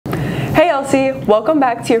LC, welcome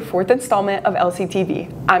back to your fourth installment of LCTV.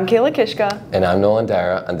 I'm Kayla Kishka. And I'm Nolan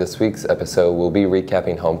Dara. On this week's episode, we'll be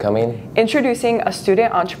recapping homecoming, introducing a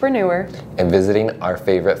student entrepreneur, and visiting our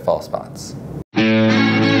favorite fall spots.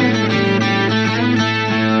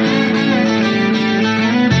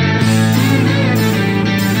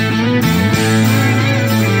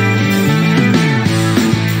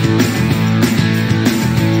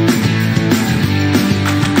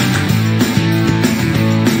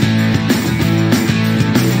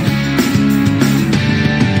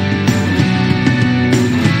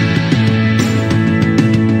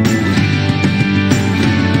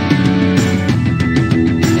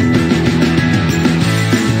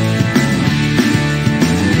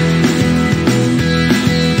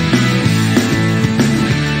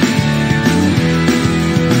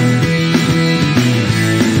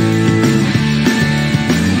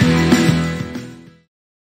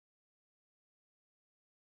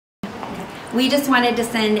 We just wanted to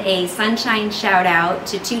send a sunshine shout out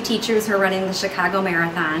to two teachers who are running the Chicago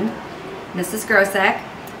Marathon. Mrs. Grosek.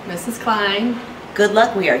 Mrs. Klein. Good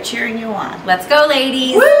luck, we are cheering you on. Let's go,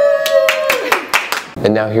 ladies! Woo!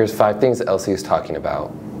 And now here's 5 things that LC is talking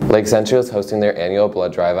about. Lake Central is hosting their annual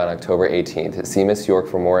blood drive on October 18th. See Miss York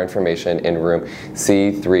for more information in room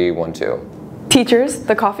C312. Teachers,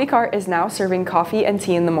 the coffee cart is now serving coffee and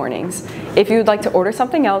tea in the mornings. If you would like to order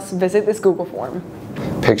something else, visit this Google form.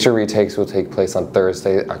 Picture retakes will take place on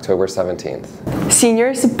Thursday, October 17th.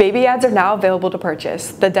 Seniors, baby ads are now available to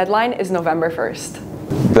purchase. The deadline is November 1st.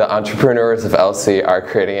 The entrepreneurs of LC are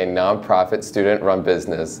creating a nonprofit student-run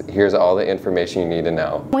business. Here's all the information you need to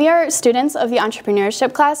know. We are students of the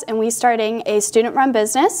entrepreneurship class, and we're starting a student-run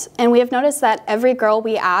business, and we have noticed that every girl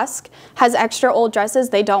we ask has extra old dresses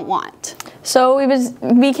they don't want. So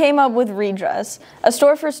we came up with Redress, a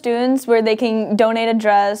store for students where they can donate a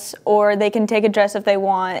dress or they can take a dress if they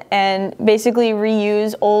want and basically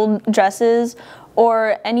reuse old dresses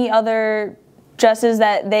or any other dresses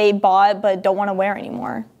that they bought but don't want to wear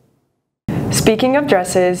anymore. Speaking of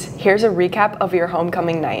dresses, here's a recap of your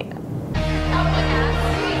homecoming night.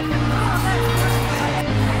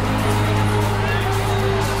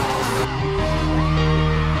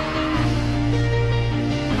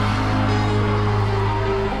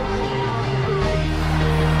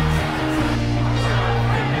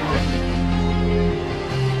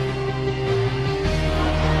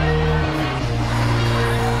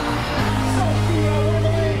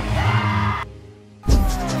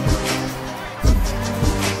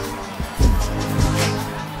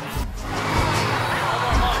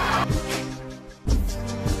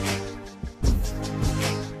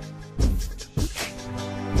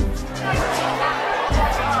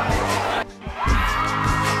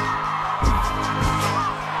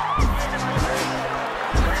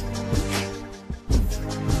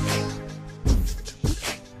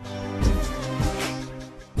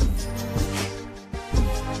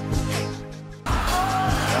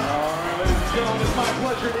 It's my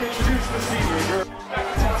pleasure to introduce the senior girl.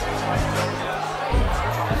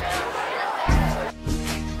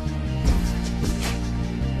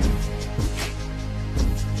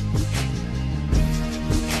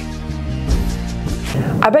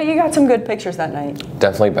 I bet you got some good pictures that night.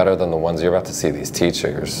 Definitely better than the ones you're about to see these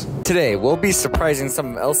teachers. Today, we'll be surprising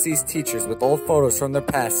some of LC's teachers with old photos from their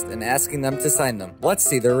past and asking them to sign them. Let's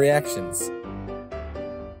see their reactions.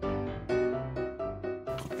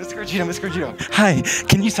 Miss Gorgino. Hi,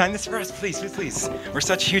 can you sign this for us, please, please? We're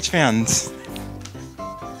such huge fans.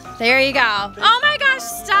 There you go. Oh my gosh,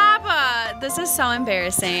 stop! This is so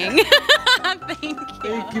embarrassing. Thank you.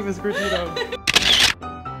 Thank you, Miss Gorgino.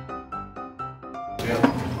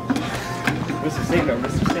 Mr. Sago,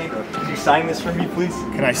 can you sign this for me, please?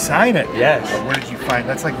 Can I sign it? Yes. Oh, where did you find?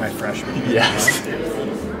 That's like my freshman. Yes.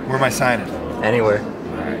 Where am I signing? Anywhere.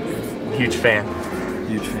 All right. Huge fan.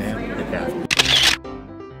 Huge fan. Yeah.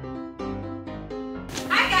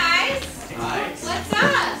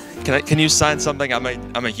 Can you sign something?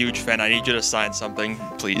 I'm a huge fan. I need you to sign something,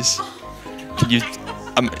 please. Can you,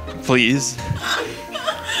 please?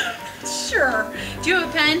 Sure. Do you have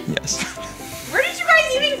a pen? Yes. Where did you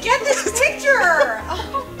guys even get this picture?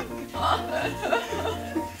 Oh my god.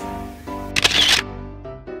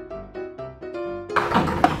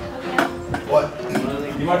 What?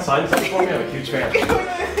 You might sign something for me? I'm a huge fan.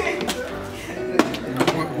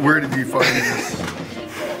 Where did you find this?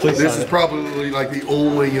 Please this is probably like the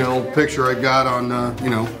only, picture I got on,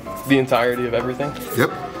 The entirety of everything? Yep.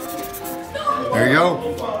 There you go.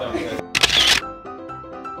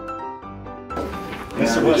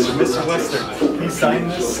 Mr. Wester, can you sign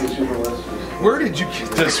this? Where did you get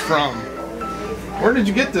this from? Where did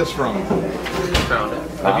you get this from? Found it.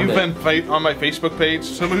 Have you been on my Facebook page?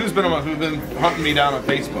 Someone who's been hunting me down on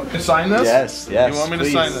Facebook. Can you sign this? Yes, yes. You want me please.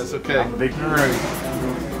 to sign this? Okay. I'm a big All right.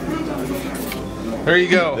 There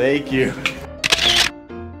you go. Thank you.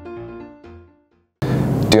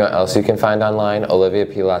 Do you know what else you can find online? Olivia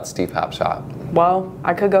Pilot's Depop shop. Well,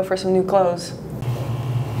 I could go for some new clothes.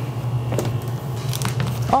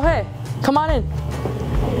 Oh hey, come on in.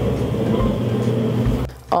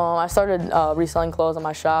 I started reselling clothes in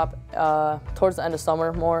my shop towards the end of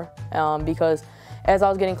summer more because as I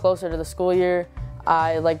was getting closer to the school year,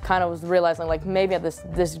 I kind of was realizing maybe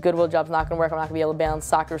this Goodwill job's not going to work. I'm not going to be able to balance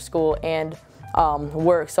soccer, school, and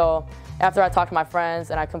work. So after I talked to my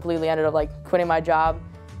friends and I completely ended up quitting my job,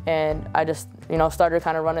 and I just started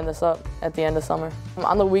kind of running this up at the end of summer.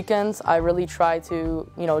 On the weekends, I really try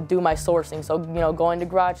to do my sourcing. So going to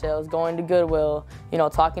garage sales, going to Goodwill,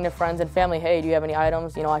 talking to friends and family. Hey, do you have any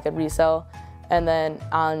items I could resell? And then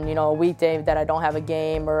on a weekday that I don't have a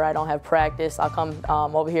game or I don't have practice, I'll come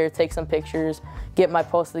over here, take some pictures, get my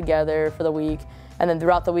posts together for the week, and then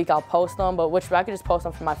throughout the week I'll post them. But I could just post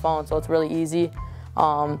them from my phone, so it's really easy.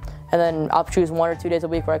 And then I'll choose 1 or 2 days a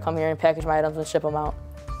week where I come here and package my items and ship them out.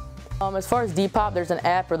 As far as Depop, there's an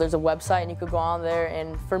app or there's a website, and you could go on there,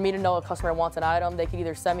 and for me to know a customer wants an item, they could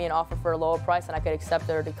either send me an offer for a lower price and I could accept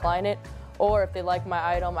it or decline it, or if they like my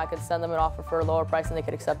item, I could send them an offer for a lower price and they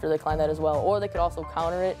could accept or decline that as well. Or they could also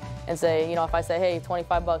counter it and say, if I say, hey,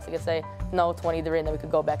 25 bucks, they could say, no, 23, and then we could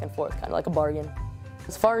go back and forth, kind of like a bargain.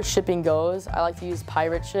 As far as shipping goes, I like to use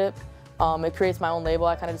Pirate Ship. It creates my own label.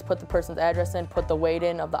 I kind of just put the person's address in, put the weight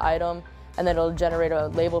in of the item, and then it'll generate a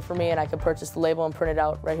label for me, and I can purchase the label and print it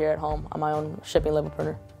out right here at home on my own shipping label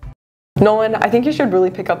printer. Nolan, I think you should really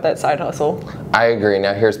pick up that side hustle. I agree.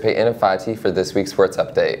 Now here's Peyton and Fati for this week's sports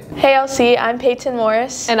update. Hey LC, I'm Peyton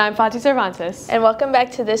Morris. And I'm Fati Cervantes. And welcome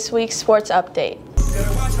back to this week's sports update.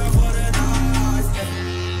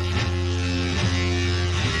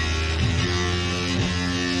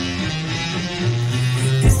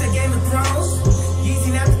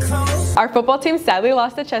 Our football team sadly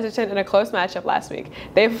lost to Chesterton in a close matchup last week.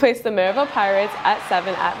 They faced the Maryville Pirates at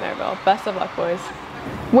 7 at Maryville. Best of luck, boys.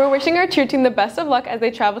 We're wishing our cheer team the best of luck as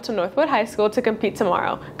they travel to Northwood High School to compete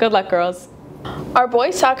tomorrow. Good luck, girls. Our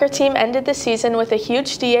boys soccer team ended the season with a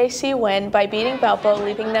huge DAC win by beating Valpo,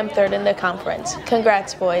 leaving them 3rd in the conference.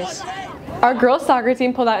 Congrats, boys. Our girls soccer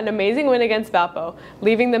team pulled out an amazing win against Valpo,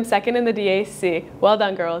 leaving them 2nd in the DAC. Well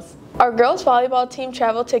done, girls. Our girls volleyball team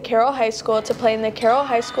traveled to Carroll High School to play in the Carroll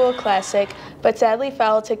High School Classic, but sadly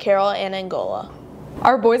fell to Carroll and Angola.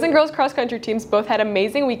 Our boys and girls cross country teams both had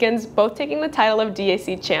amazing weekends, both taking the title of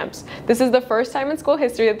DAC champs. This is the first time in school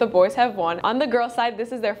history that the boys have won. On the girls' side,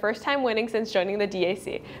 this is their first time winning since joining the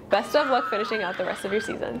DAC. Best of luck finishing out the rest of your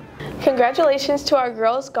season. Congratulations to our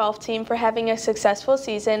girls golf team for having a successful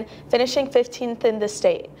season, finishing 15th in the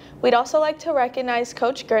state. We'd also like to recognize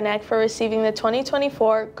Coach Gernak for receiving the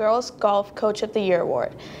 2024 Girls Golf Coach of the Year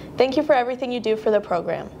Award. Thank you for everything you do for the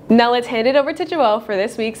program. Now let's hand it over to Joelle for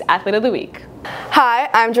this week's Athlete of the Week. Hi,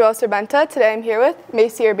 I'm Joelle Cerventa. Today I'm here with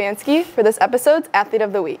Macy Urbanski for this episode's Athlete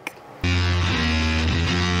of the Week.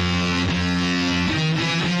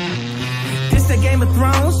 It's the Game of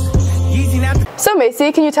Thrones. So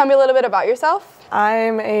Macy, can you tell me a little bit about yourself?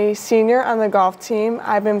 I'm a senior on the golf team.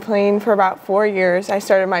 I've been playing for about 4 years. I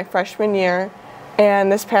started my freshman year,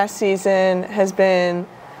 and this past season has been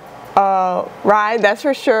a ride, that's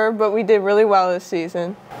for sure, but we did really well this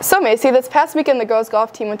season. So Macy, this past weekend the girls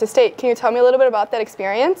golf team went to state. Can you tell me a little bit about that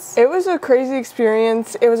experience? It was a crazy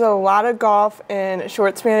experience. It was a lot of golf in a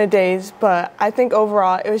short span of days, but I think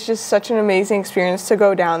overall it was just such an amazing experience to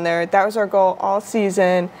go down there. That was our goal all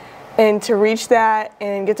season. And to reach that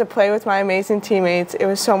and get to play with my amazing teammates, it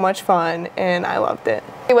was so much fun and I loved it.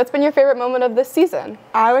 What's been your favorite moment of this season?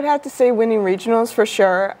 I would have to say winning regionals for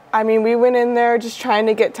sure. I mean, we went in there just trying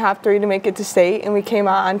to get top 3 to make it to state, and we came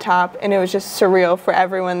out on top, and it was just surreal for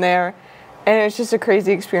everyone there. And it was just a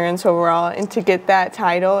crazy experience overall, and to get that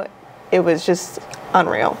title, it was just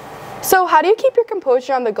unreal. So how do you keep your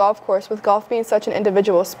composure on the golf course with golf being such an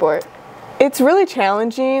individual sport? It's really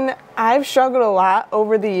challenging. I've struggled a lot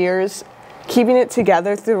over the years keeping it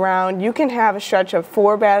together through the round. You can have a stretch of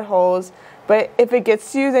 4 bad holes, but if it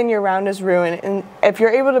gets to you, then your round is ruined. And if you're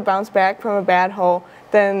able to bounce back from a bad hole,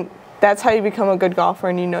 then that's how you become a good golfer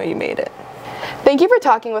and you know you made it. Thank you for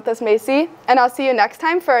talking with us, Macy, and I'll see you next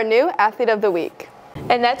time for our new Athlete of the Week.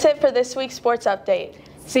 And that's it for this week's sports update.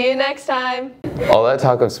 See you next time. All that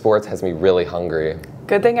talk of sports has me really hungry.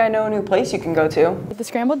 Good thing I know a new place you can go to. The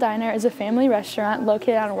Scramble Diner is a family restaurant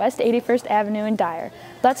located on West 81st Avenue in Dyer.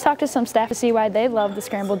 Let's talk to some staff to see why they love the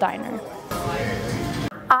Scramble Diner.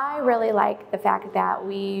 I really like the fact that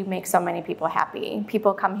we make so many people happy.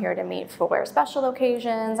 People come here to meet for special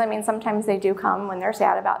occasions. I mean, sometimes they do come when they're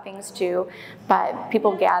sad about things too, but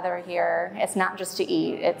people gather here. It's not just to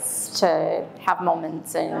eat, it's to have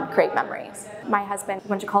moments and create memories. My husband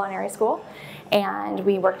went to culinary school, and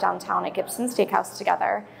we worked downtown at Gibson Steakhouse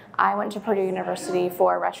together. I went to Purdue University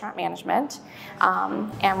for restaurant management,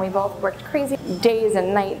 and we both worked crazy days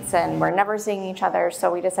and nights, and we're never seeing each other,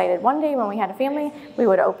 so we decided one day when we had a family, we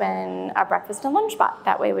would open a breakfast and lunch spot.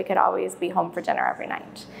 That way we could always be home for dinner every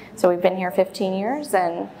night. So we've been here 15 years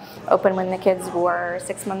and opened when the kids were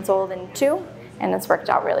 6 months old and 2, and it's worked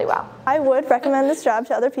out really well. I would recommend this job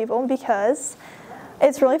to other people because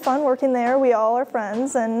it's really fun working there. We all are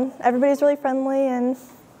friends, and everybody's really friendly, and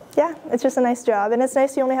yeah, it's just a nice job, and it's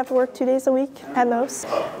nice you only have to work 2 days a week at most.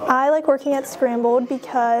 I like working at Scrambled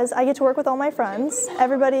because I get to work with all my friends.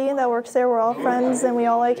 Everybody that works there, we're all friends, and we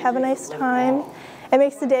all like have a nice time. It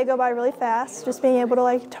makes the day go by really fast, just being able to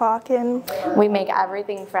like talk and... We make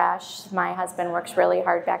everything fresh. My husband works really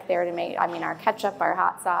hard back there to make, our ketchup, our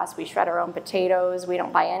hot sauce. We shred our own potatoes. We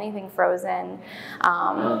don't buy anything frozen.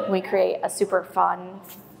 We create a super fun,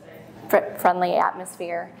 friendly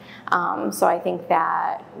atmosphere. So I think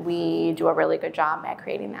that we do a really good job at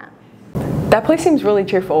creating that. That place seems really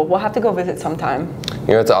cheerful. We'll have to go visit sometime.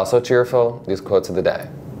 You know what's also cheerful? These quotes of the day.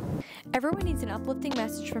 Everyone needs an uplifting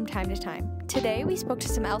message from time to time. Today we spoke to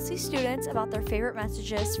some LC students about their favorite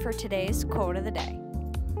messages for today's quote of the day.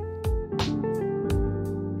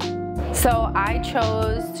 So I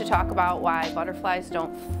chose to talk about why butterflies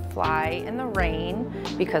don't fly in the rain,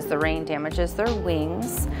 because the rain damages their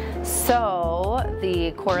wings. So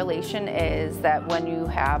the correlation is that when you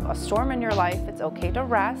have a storm in your life, it's okay to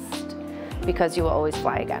rest because you will always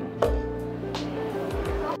fly again.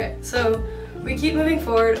 Okay, so we keep moving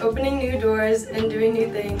forward, opening new doors and doing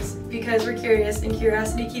new things because we're curious, and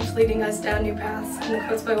curiosity keeps leading us down new paths. In the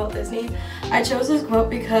quotes by Walt Disney. I chose this quote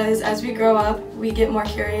because as we grow up, we get more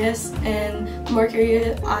curious, and the more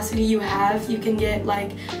curiosity you have, you can get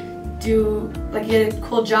get a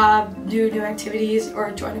cool job, do new activities,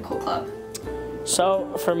 or join a cool club.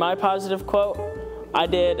 So for my positive quote, I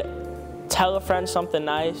did tell a friend something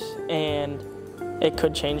nice and it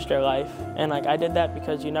could change their life. And I did that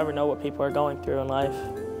because you never know what people are going through in life.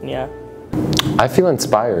 And yeah. I feel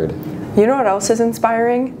inspired. You know what else is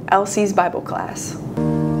inspiring? LC's Bible class.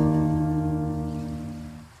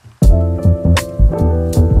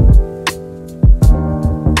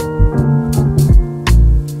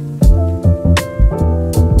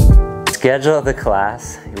 Schedule of the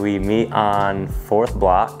class, we meet on 4th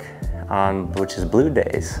block, which is Blue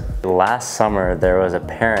Days. Last summer there was a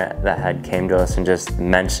parent that came to us and just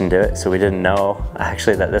mentioned it, so we didn't know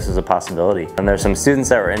actually that this was a possibility. And there's some students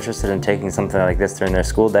that were interested in taking something like this during their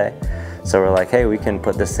school day. So we're like, hey, we can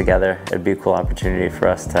put this together. It'd be a cool opportunity for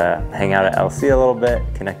us to hang out at LC a little bit,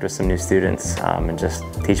 connect with some new students, and just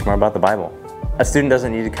teach more about the Bible. A student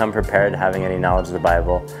doesn't need to come prepared having any knowledge of the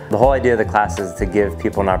Bible. The whole idea of the class is to give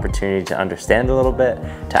people an opportunity to understand a little bit,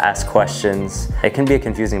 to ask questions. It can be a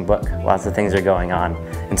confusing book. Lots of things are going on.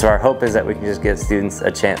 And so our hope is that we can just give students a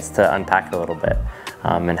chance to unpack it a little bit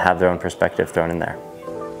and have their own perspective thrown in there.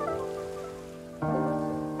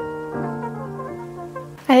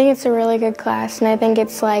 I think it's a really good class, and I think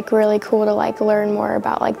it's really cool to learn more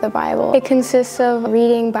about the Bible. It consists of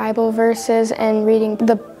reading Bible verses and reading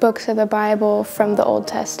the books of the Bible from the Old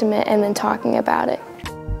Testament and then talking about it.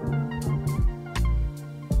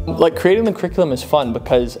 Creating the curriculum is fun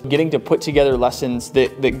because getting to put together lessons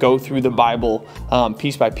that go through the Bible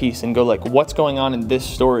piece by piece and go what's going on in this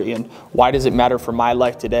story and why does it matter for my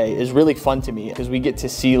life today is really fun to me because we get to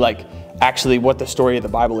see actually what the story of the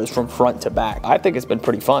Bible is from front to back. I think it's been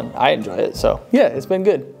pretty fun. I enjoy it, so yeah, it's been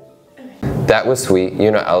good. That was sweet.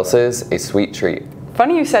 You know what else is a sweet treat?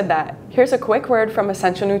 Funny you said that. Here's a quick word from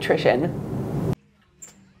Essential Nutrition.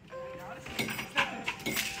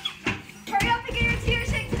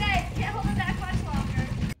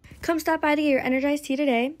 Come stop by to get your energized tea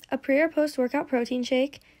today, a pre or post workout protein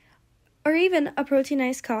shake, or even a protein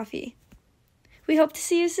iced coffee. We hope to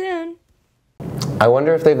see you soon. I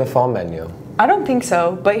wonder if they have a fall menu. I don't think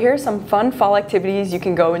so, but here are some fun fall activities you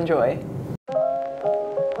can go enjoy.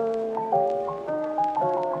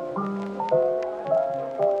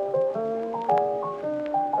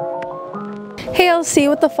 Hey LC,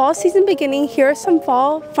 with the fall season beginning, here are some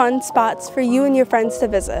fall fun spots for you and your friends to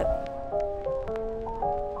visit.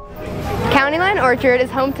 County Line Orchard is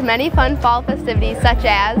home to many fun fall festivities such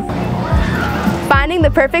as finding the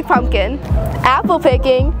perfect pumpkin, apple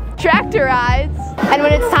picking, tractor rides, And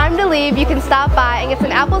when it's time to leave, you can stop by and get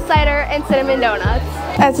some apple cider and cinnamon donuts.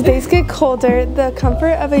 As the days get colder, the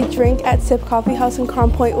comfort of a drink at Sip Coffee House in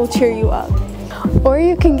Crown Point will cheer you up. Or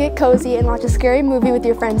you can get cozy and watch a scary movie with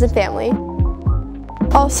your friends and family.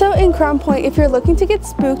 Also in Crown Point, if you're looking to get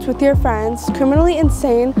spooked with your friends, Criminally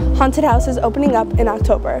Insane Haunted House is opening up in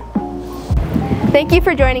October. Thank you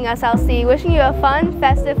for joining us, LC. Wishing you a fun,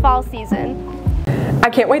 festive fall season. I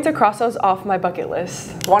can't wait to cross those off my bucket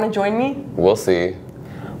list. Want to join me? We'll see.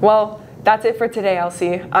 Well, that's it for today,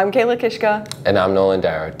 LC. I'm Kayla Kishka. And I'm Nolan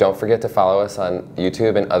Dara. Don't forget to follow us on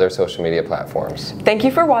YouTube and other social media platforms. Thank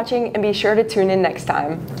you for watching, and be sure to tune in next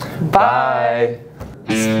time. Bye.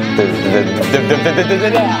 Miss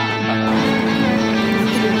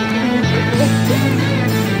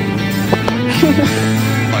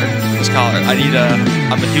Collar,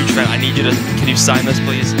 I'm a huge fan. Can you sign this,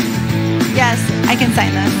 please? Yes, I can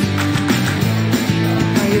sign this.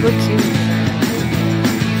 Oh, you look cute.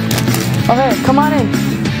 Okay, come on in.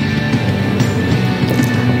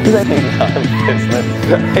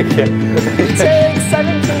 I can't. Take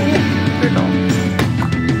 17.